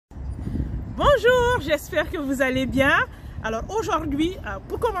Bonjour, j'espère que vous allez bien. Alors aujourd'hui,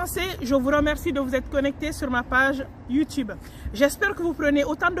 pour commencer, je vous remercie de vous être connectés sur ma page YouTube. J'espère que vous prenez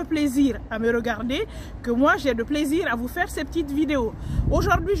autant de plaisir à me regarder que moi j'ai de plaisir à vous faire ces petites vidéos.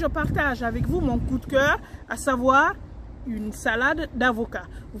 Aujourd'hui, je partage avec vous mon coup de cœur, à savoir une salade d'avocat.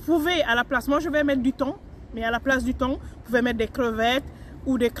 Vous pouvez à la place, moi je vais mettre du thon, mais à la place du thon, vous pouvez mettre des crevettes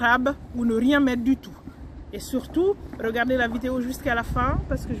ou des crabes ou ne rien mettre du tout. Et surtout, regardez la vidéo jusqu'à la fin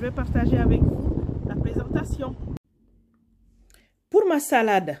parce que je vais partager avec vous la présentation. Pour ma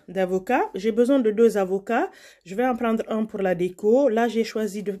salade d'avocat, j'ai besoin de 2 avocats. Je vais en prendre un pour la déco. Là, j'ai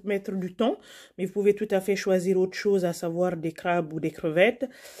choisi de mettre du thon, mais vous pouvez tout à fait choisir autre chose, à savoir des crabes ou des crevettes.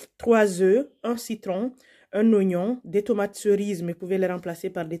 3 œufs, un citron, un oignon, des tomates cerises, mais vous pouvez les remplacer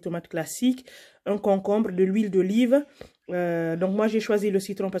par des tomates classiques, un concombre, de l'huile d'olive. Donc moi, j'ai choisi le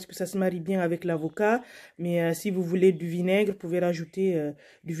citron parce que ça se marie bien avec l'avocat. Mais si vous voulez du vinaigre, vous pouvez rajouter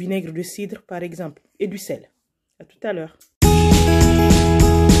du vinaigre de cidre, par exemple, et du sel. À tout à l'heure.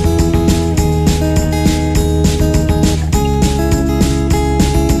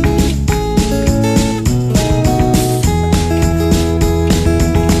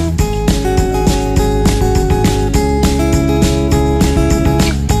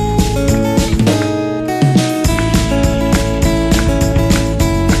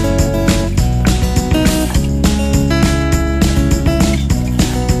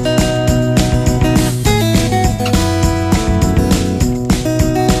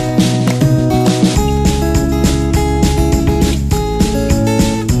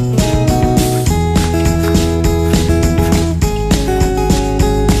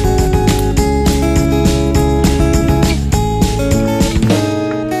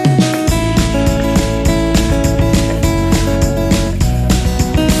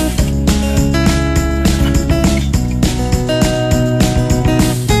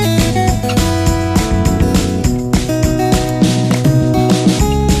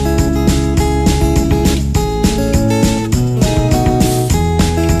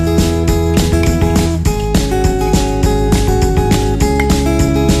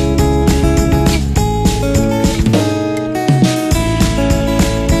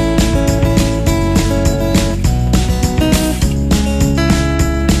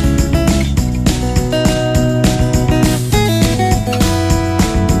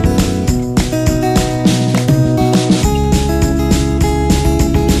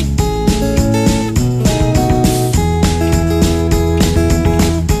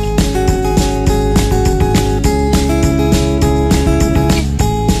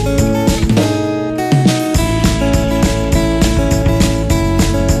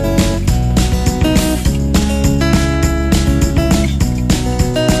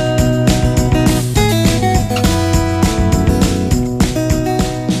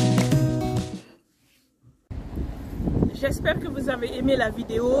 J'espère que vous avez aimé la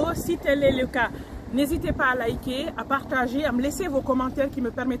vidéo. Si tel est le cas, n'hésitez pas à liker, à partager, à me laisser vos commentaires qui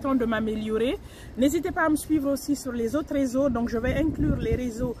me permettront de m'améliorer. N'hésitez pas à me suivre aussi sur les autres réseaux. Donc je vais inclure les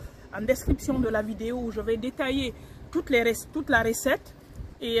réseaux en description de la vidéo où je vais détailler toute la recette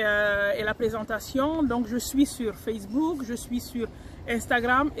et la présentation. Donc je suis sur Facebook, je suis sur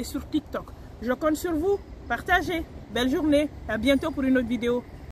Instagram et sur TikTok. Je compte sur vous. Partagez. Belle journée. À bientôt pour une autre vidéo.